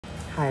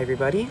Hi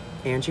everybody,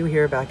 Andrew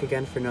here back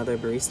again for another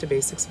Barista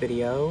Basics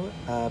video.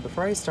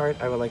 Before I start,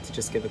 I would like to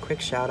just give a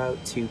quick shout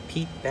out to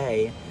Pete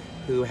Bay,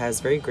 who has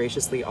very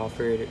graciously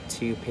offered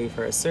to pay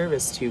for a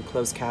service to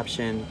close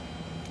caption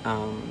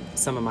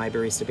some of my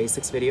Barista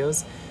Basics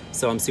videos.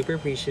 So I'm super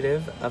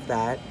appreciative of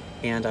that,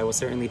 and I will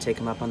certainly take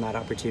him up on that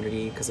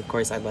opportunity because of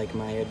course I'd like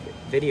my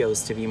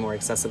videos to be more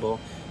accessible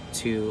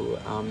to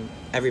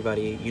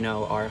everybody. You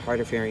know, our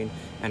hard of hearing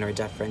and our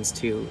deaf friends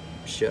too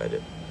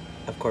should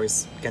of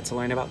course get to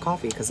learn about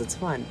coffee because it's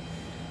fun.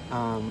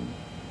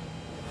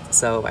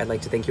 So I'd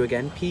like to thank you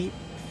again, Pete,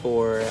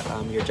 for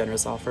your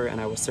generous offer,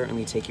 and I will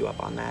certainly take you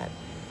up on that.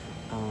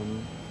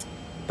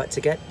 But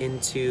to get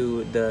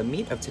into the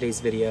meat of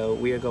today's video,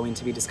 we are going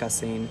to be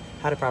discussing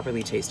how to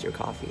properly taste your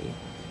coffee.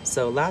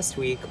 So last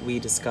week we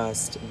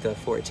discussed the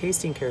 4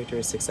 tasting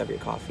characteristics of your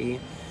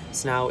coffee.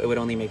 So now it would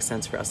only make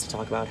sense for us to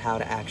talk about how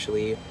to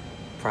actually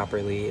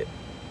properly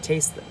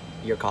taste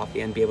your coffee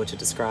and be able to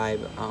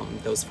describe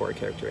those 4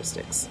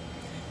 characteristics.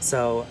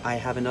 So I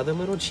have another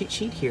little cheat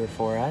sheet here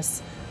for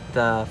us.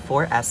 The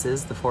 4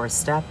 S's, the 4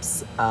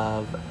 steps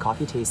of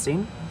coffee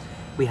tasting.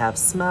 We have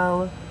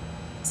smell,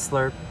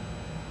 slurp,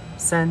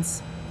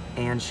 sense,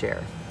 and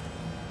share.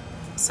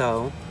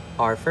 So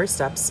our first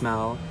step,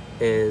 smell,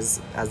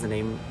 is, as the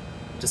name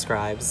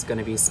describes, going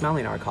to be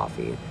smelling our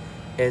coffee.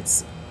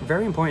 It's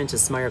very important to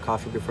smell your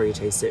coffee before you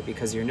taste it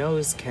because your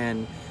nose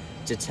can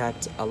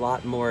detect a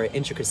lot more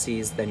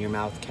intricacies than your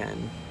mouth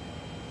can.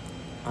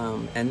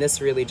 And this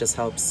really just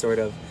helps sort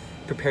of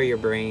prepare your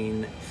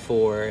brain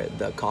for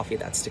the coffee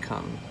that's to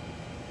come.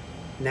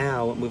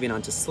 Now, moving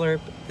on to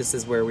slurp, this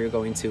is where we're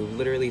going to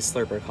literally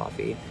slurp our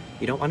coffee.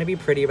 You don't want to be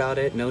pretty about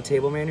it, no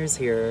table manners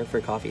here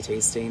for coffee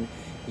tasting.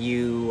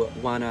 You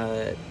want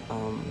to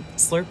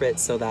slurp it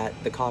so that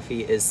the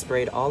coffee is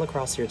sprayed all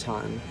across your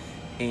tongue,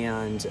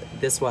 and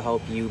this will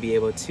help you be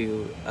able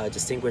to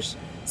distinguish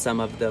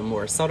some of the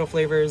more subtle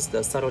flavors,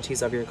 the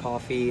subtleties of your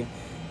coffee,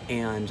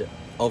 and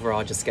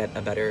overall just get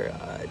a better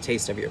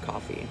taste of your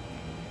coffee.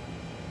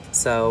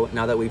 So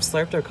now that we've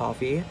slurped our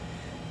coffee,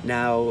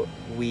 now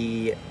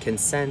we can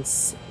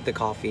sense the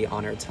coffee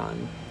on our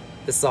tongue.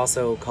 This is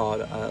also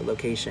called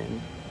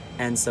location.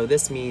 And so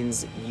this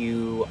means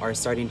you are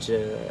starting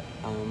to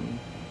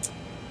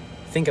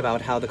think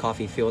about how the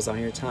coffee feels on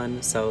your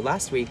tongue. So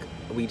last week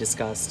we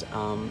discussed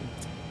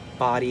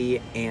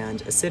body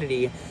and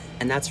acidity,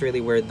 and that's really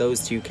where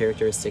those 2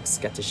 characteristics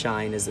get to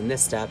shine, is in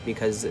this step,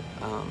 because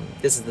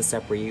this is the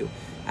step where you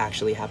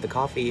actually have the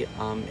coffee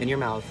in your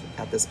mouth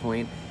at this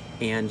point,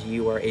 and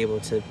you are able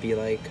to be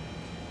like,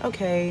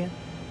 okay,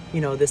 you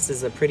know, this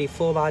is a pretty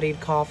full-bodied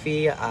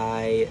coffee.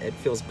 It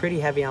feels pretty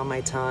heavy on my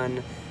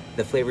tongue.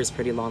 The flavor's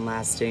pretty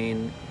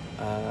long-lasting.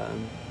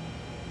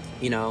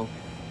 You know,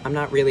 I'm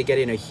not really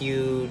getting a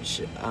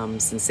huge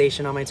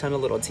sensation on my tongue, a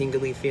little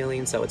tingly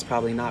feeling, so it's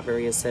probably not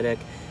very acidic.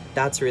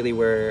 That's really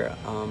where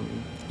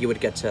you would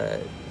get to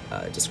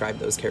describe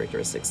those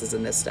characteristics, is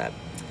in this step.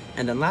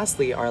 And then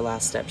lastly, our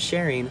last step,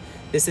 sharing,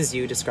 this is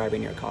you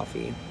describing your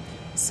coffee.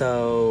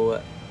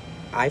 So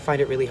I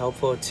find it really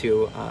helpful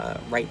to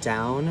write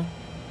down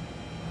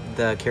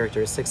the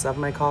characteristics of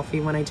my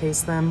coffee when I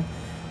taste them.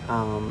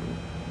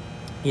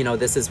 You know,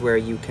 this is where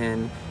you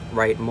can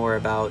write more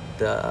about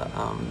the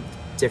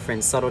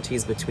different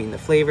subtleties between the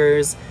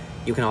flavors.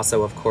 You can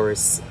also, of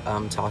course,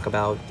 talk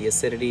about the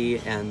acidity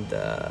and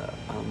the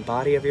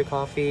body of your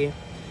coffee.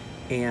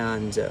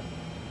 And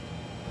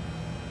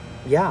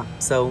yeah,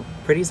 so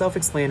pretty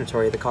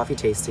self-explanatory, the coffee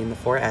tasting, the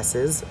 4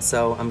 S's.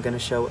 So I'm going to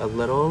show a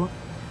little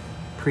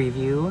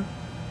preview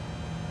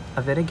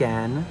of it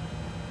again.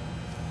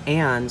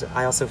 And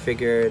I also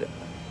figured,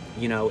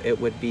 you know, it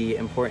would be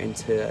important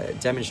to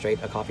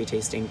demonstrate a coffee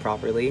tasting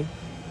properly.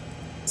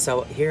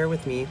 So here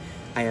with me,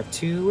 I have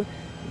 2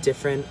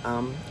 different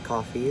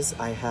coffees.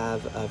 I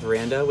have a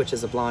Veranda, which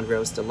is a blonde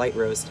roast, a light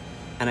roast,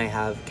 and I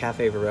have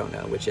Cafe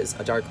Verona, which is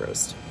a dark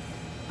roast.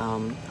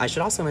 I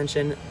should also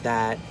mention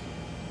that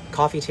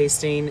coffee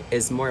tasting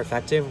is more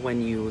effective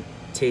when you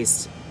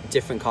taste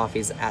different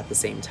coffees at the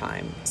same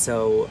time.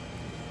 So,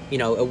 you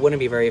know, it wouldn't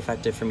be very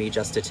effective for me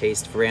just to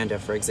taste Veranda,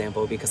 for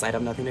example, because I'd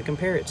have nothing to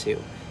compare it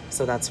to.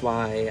 So that's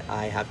why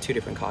I have 2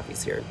 different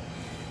coffees here.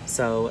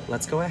 So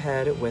let's go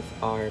ahead with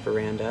our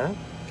Veranda,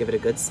 give it a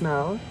good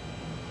smell.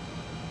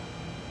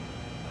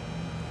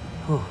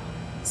 Oh,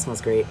 it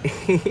smells great.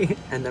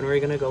 And then we're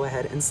gonna go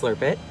ahead and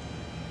slurp it.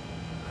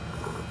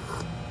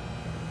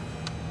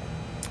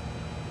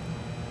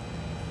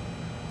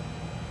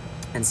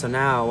 And so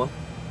now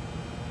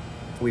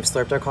we've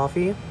slurped our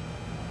coffee.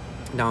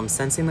 Now I'm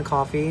sensing the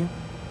coffee.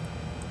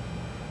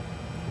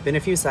 Been a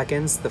few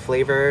seconds. The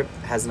flavor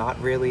has not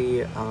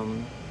really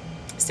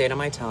stayed on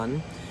my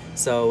tongue.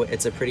 So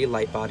it's a pretty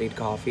light-bodied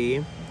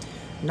coffee.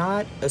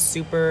 Not a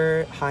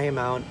super high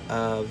amount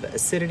of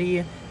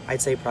acidity.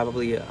 I'd say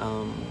probably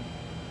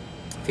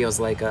feels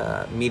like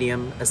a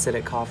medium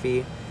acidic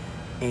coffee.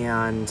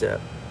 And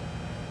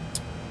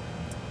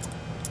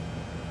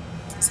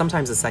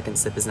sometimes a second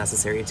sip is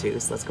necessary too.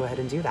 So let's go ahead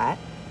and do that.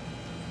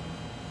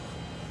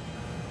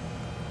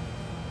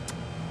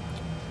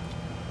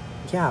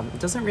 yeah, it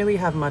doesn't really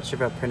have much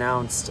of a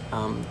pronounced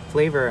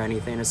flavor or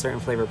anything, a certain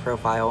flavor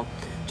profile.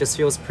 Just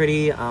feels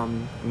pretty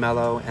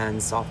mellow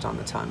and soft on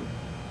the tongue.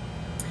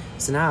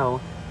 So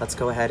now let's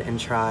go ahead and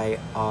try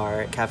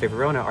our Cafe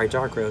Verona, our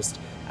dark roast,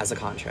 as a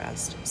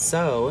contrast.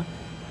 So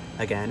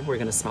again, we're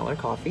gonna smell our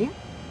coffee.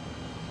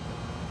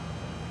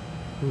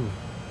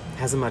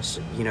 Has a much,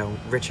 you know,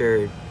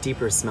 richer,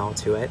 deeper smell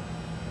to it.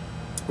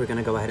 We're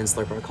gonna go ahead and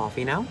slurp our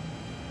coffee now.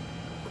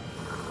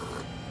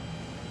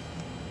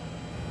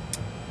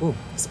 Ooh,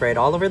 spray it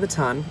all over the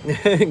tongue.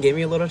 Gave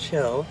me a little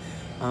chill.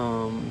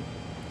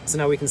 So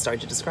now we can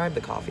start to describe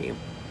the coffee.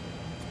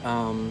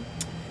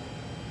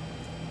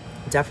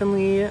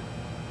 Definitely,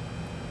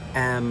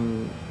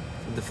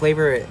 the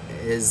flavor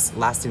is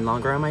lasting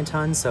longer on my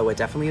tongue, so it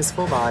definitely is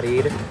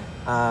full-bodied.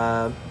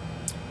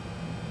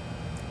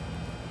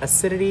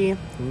 Acidity,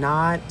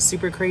 not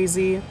super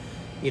crazy.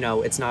 You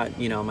know, it's not,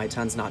 you know, my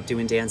tongue's not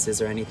doing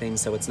dances or anything,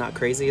 so it's not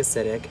crazy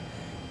acidic.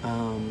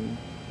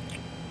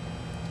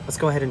 Let's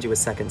go ahead and do a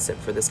second sip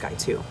for this guy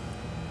too.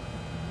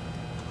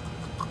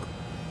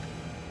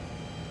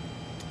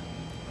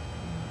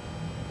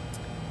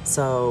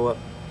 So,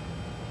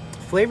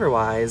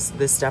 flavor-wise,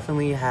 this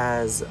definitely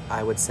has,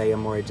 I would say, a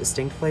more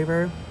distinct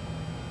flavor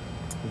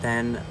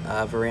than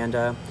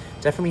Veranda.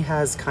 Definitely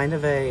has kind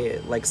of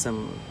like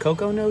some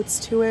cocoa notes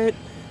to it.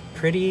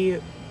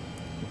 Pretty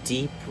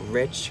deep,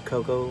 rich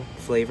cocoa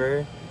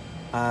flavor.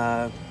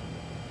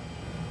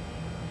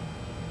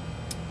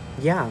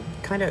 Yeah,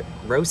 kind of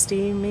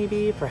roasty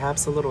maybe,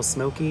 perhaps a little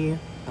smoky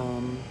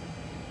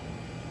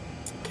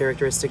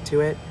characteristic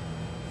to it.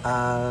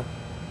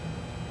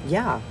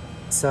 Yeah,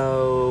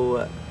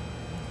 so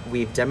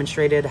we've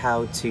demonstrated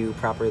how to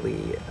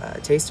properly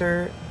taste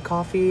our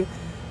coffee.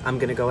 I'm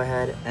gonna go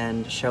ahead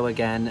and show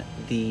again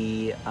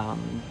the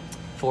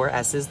 4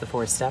 S's, the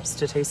 4 steps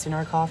to tasting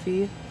our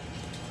coffee.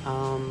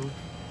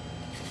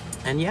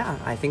 And yeah,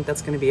 I think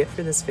that's gonna be it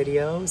for this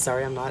video.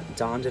 Sorry I'm not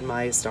donned in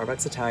my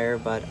Starbucks attire,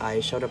 but I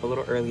showed up a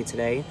little early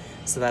today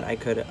so that I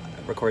could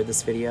record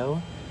this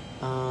video.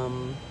 I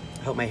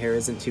hope my hair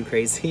isn't too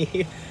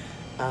crazy.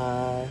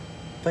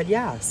 But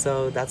yeah,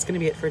 so that's gonna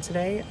be it for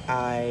today.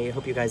 I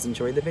hope you guys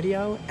enjoyed the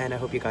video, and I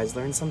hope you guys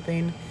learned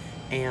something.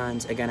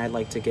 And again, I'd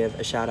like to give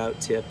a shout out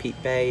to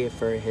Pete Bay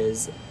for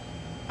his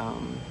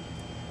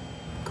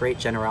great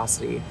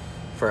generosity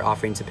for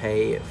offering to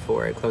pay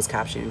for closed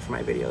captioning for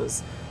my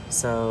videos.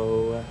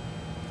 So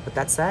with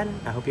that said,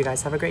 I hope you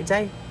guys have a great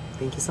day.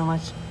 Thank you so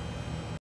much.